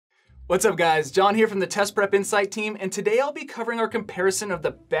What's up guys, John here from the Test Prep Insight team, and today I'll be covering our comparison of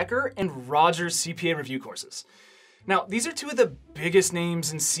the Becker and Rogers CPA review courses. Now, these are two of the biggest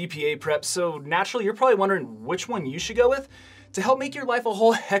names in CPA prep, so naturally you're probably wondering which one you should go with to help make your life a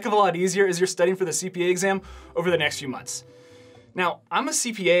whole heck of a lot easier as you're studying for the CPA exam over the next few months. Now, I'm a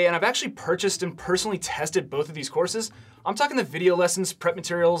CPA and I've actually purchased and personally tested both of these courses. I'm talking the video lessons, prep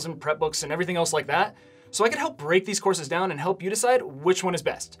materials, and prep books, and everything else like that, so I can help break these courses down and help you decide which one is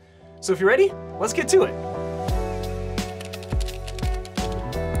best. So if you're ready, let's get to it.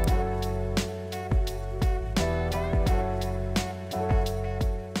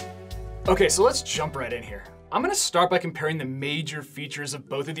 Okay, so let's jump right in here. I'm gonna start by comparing the major features of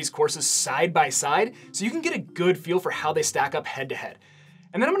both of these courses side by side so you can get a good feel for how they stack up head to head.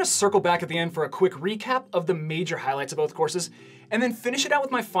 And then I'm gonna circle back at the end for a quick recap of the major highlights of both courses, and then finish it out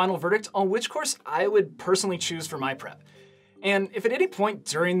with my final verdict on which course I would personally choose for my prep. And if at any point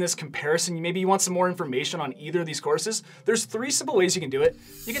during this comparison, maybe you want some more information on either of these courses, there's 3 simple ways you can do it.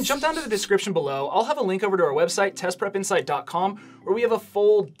 You can jump down to the description below. I'll have a link over to our website, testprepinsight.com, where we have a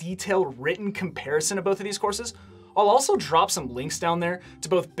full detailed written comparison of both of these courses. I'll also drop some links down there to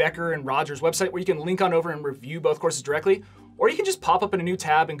both Becker and Rogers' website where you can link on over and review both courses directly, or you can just pop up in a new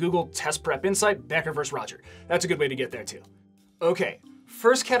tab and Google Test Prep Insight, Becker versus Roger. That's a good way to get there too. Okay.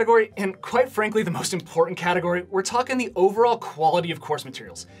 First category, and quite frankly the most important category, we're talking the overall quality of course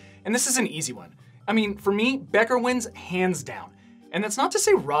materials. And this is an easy one. I mean, for me, Becker wins hands down. And that's not to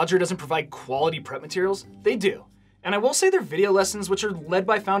say Roger doesn't provide quality prep materials, they do. And I will say their video lessons, which are led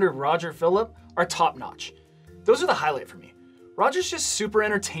by founder Roger Phillip, are top notch. Those are the highlight for me. Roger's just super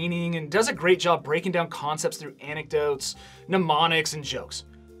entertaining and does a great job breaking down concepts through anecdotes, mnemonics, and jokes.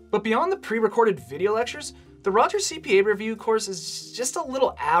 But beyond the pre-recorded video lectures, the Rogers CPA review course is just a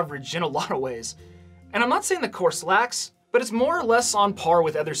little average in a lot of ways. And I'm not saying the course lacks, but it's more or less on par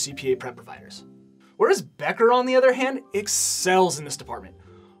with other CPA prep providers. Whereas Becker, on the other hand, excels in this department.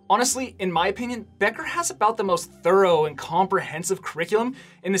 Honestly, in my opinion, Becker has about the most thorough and comprehensive curriculum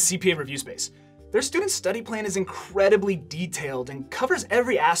in the CPA review space. Their student study plan is incredibly detailed and covers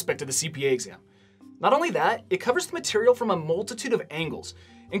every aspect of the CPA exam. Not only that, it covers the material from a multitude of angles,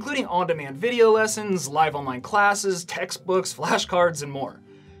 including on-demand video lessons, live online classes, textbooks, flashcards, and more.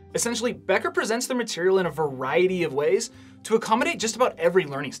 Essentially, Becker presents the material in a variety of ways to accommodate just about every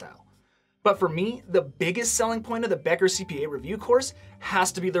learning style. But for me, the biggest selling point of the Becker CPA review course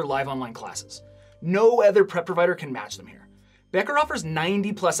has to be their live online classes. No other prep provider can match them here. Becker offers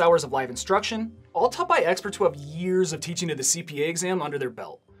 90+ hours of live instruction, all taught by experts who have years of teaching to the CPA exam under their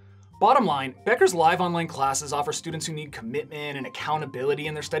belt. Bottom line, Becker's live online classes offer students who need commitment and accountability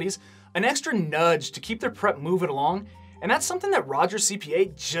in their studies an extra nudge to keep their prep moving along, and that's something that Rogers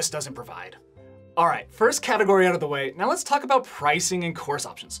CPA just doesn't provide. All right, first category out of the way, now let's talk about pricing and course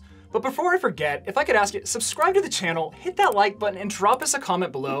options. But before I forget, if I could ask you, subscribe to the channel, hit that like button, and drop us a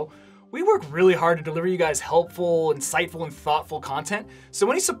comment below. We work really hard to deliver you guys helpful, insightful, and thoughtful content,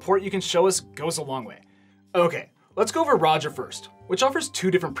 so any support you can show us goes a long way. Okay. Let's go over Roger first, which offers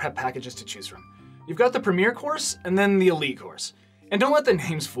 2 different prep packages to choose from. You've got the Premier course and then the Elite course. And don't let the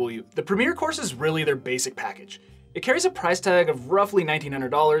names fool you. The Premier course is really their basic package. It carries a price tag of roughly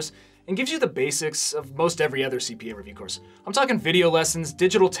 $1,900 and gives you the basics of most every other CPA review course. I'm talking video lessons,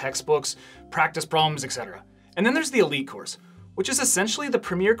 digital textbooks, practice problems, etc. And then there's the Elite course, which is essentially the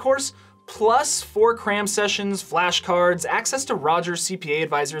Premier course plus 4 cram sessions, flashcards, access to Rogers CPA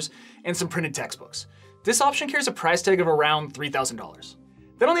advisors, and some printed textbooks. This option carries a price tag of around $3,000.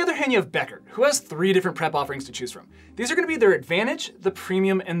 Then on the other hand, you have Becker, who has 3 different prep offerings to choose from. These are going to be their Advantage, the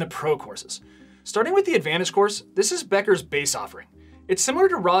Premium, and the Pro courses. Starting with the Advantage course, this is Becker's base offering. It's similar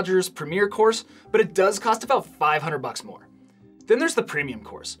to Rogers' Premier course, but it does cost about $500 more. Then there's the Premium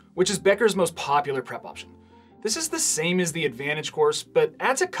course, which is Becker's most popular prep option. This is the same as the Advantage course, but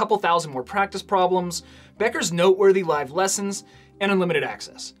adds a couple thousand more practice problems, Becker's noteworthy live lessons, and unlimited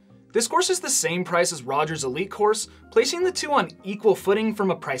access. This course is the same price as Rogers' Elite course, placing the 2 on equal footing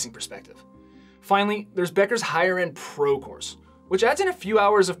from a pricing perspective. Finally, there's Becker's higher-end Pro course, which adds in a few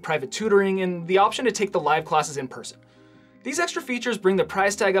hours of private tutoring and the option to take the live classes in person. These extra features bring the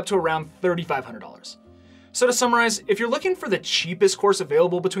price tag up to around $3,500. So to summarize, if you're looking for the cheapest course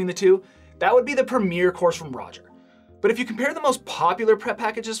available between the 2, that would be the Premier course from Roger. But if you compare the most popular prep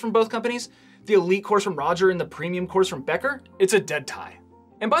packages from both companies, the Elite course from Roger and the Premium course from Becker, it's a dead tie.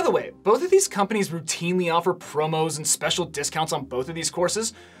 And by the way, both of these companies routinely offer promos and special discounts on both of these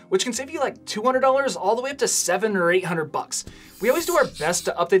courses, which can save you like $200 all the way up to $700 or $800. We always do our best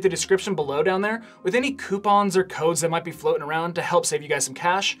to update the description below down there with any coupons or codes that might be floating around to help save you guys some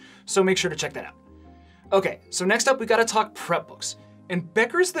cash, so make sure to check that out. Okay, so next up we gotta talk prep books. and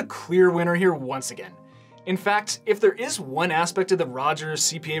Becker's the clear winner here once again. In fact, if there is one aspect of the Roger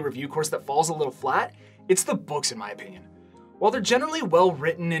CPA review course that falls a little flat, it's the books in my opinion. While they're generally well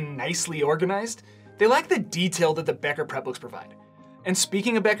written and nicely organized, they lack the detail that the Becker prep books provide. And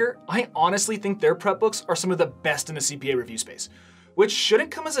speaking of Becker, I honestly think their prep books are some of the best in the CPA review space, which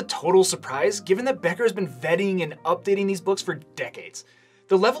shouldn't come as a total surprise given that Becker has been vetting and updating these books for decades.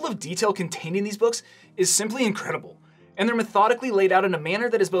 The level of detail contained in these books is simply incredible, and they're methodically laid out in a manner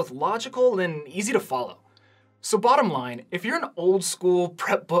that is both logical and easy to follow. So bottom line, if you're an old school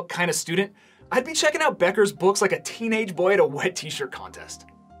prep book kind of student, I'd be checking out Becker's books like a teenage boy at a wet t-shirt contest.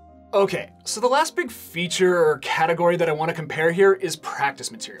 Okay, so the last big feature or category that I want to compare here is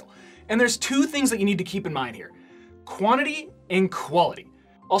practice material. And there's two things that you need to keep in mind here: quantity and quality.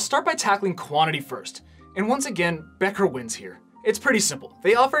 I'll start by tackling quantity first. And once again, Becker wins here. It's pretty simple.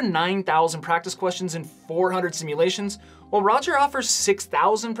 They offer 9,000 practice questions and 400 simulations, while Roger offers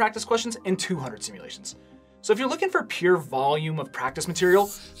 6,000 practice questions and 200 simulations. So if you're looking for pure volume of practice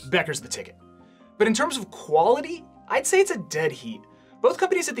material, Becker's the ticket. But in terms of quality, I'd say it's a dead heat. Both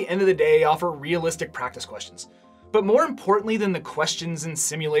companies at the end of the day offer realistic practice questions. But more importantly than the questions and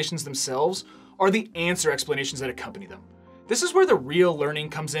simulations themselves are the answer explanations that accompany them. This is where the real learning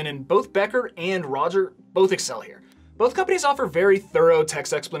comes in, and both Becker and Roger both excel here. Both companies offer very thorough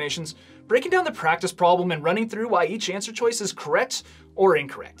text explanations, breaking down the practice problem and running through why each answer choice is correct or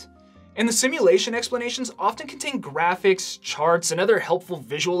incorrect. And the simulation explanations often contain graphics, charts, and other helpful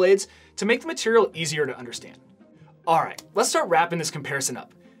visual aids to make the material easier to understand. All right, let's start wrapping this comparison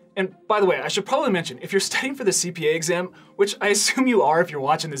up. And by the way, I should probably mention, if you're studying for the CPA exam, which I assume you are if you're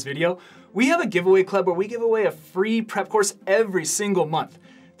watching this video, we have a giveaway club where we give away a free prep course every single month.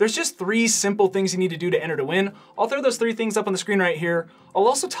 There's just 3 simple things you need to do to enter to win. I'll throw those 3 things up on the screen right here. I'll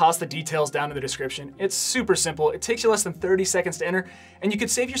also toss the details down in the description. It's super simple. It takes you less than 30 seconds to enter, and you could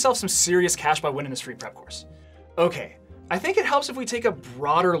save yourself some serious cash by winning this free prep course. Okay, I think it helps if we take a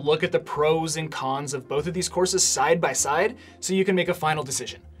broader look at the pros and cons of both of these courses side by side so you can make a final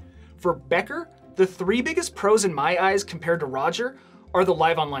decision. For Becker, the 3 biggest pros in my eyes compared to Roger are the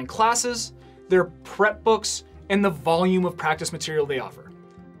live online classes, their prep books, and the volume of practice material they offer.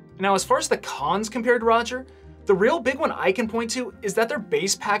 Now, as far as the cons compared to Roger, the real big one I can point to is that their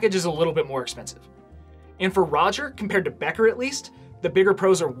base package is a little bit more expensive. And for Roger, compared to Becker at least, the bigger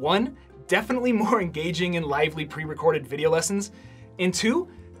pros are 1, definitely more engaging and lively pre-recorded video lessons, and 2,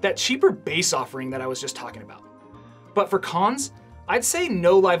 that cheaper base offering that I was just talking about. But for cons, I'd say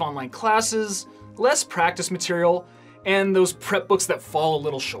no live online classes, less practice material, and those prep books that fall a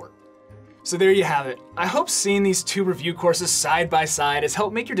little short. So there you have it. I hope seeing these 2 review courses side by side has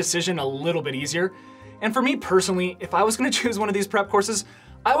helped make your decision a little bit easier. And for me personally, if I was gonna choose one of these prep courses,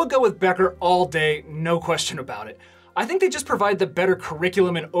 I would go with Becker all day, no question about it. I think they just provide the better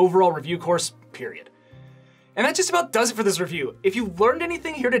curriculum and overall review course, period. And that just about does it for this review. If you learned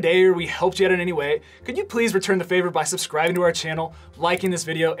anything here today or we helped you out in any way, could you please return the favor by subscribing to our channel, liking this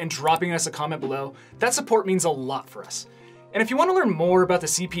video, and dropping us a comment below? That support means a lot for us. And if you want to learn more about the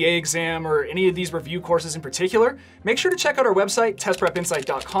CPA exam or any of these review courses in particular, make sure to check out our website,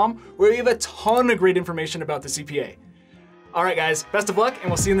 testprepinsight.com, where we have a ton of great information about the CPA. All right, guys, best of luck, and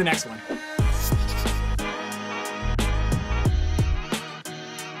we'll see you in the next one.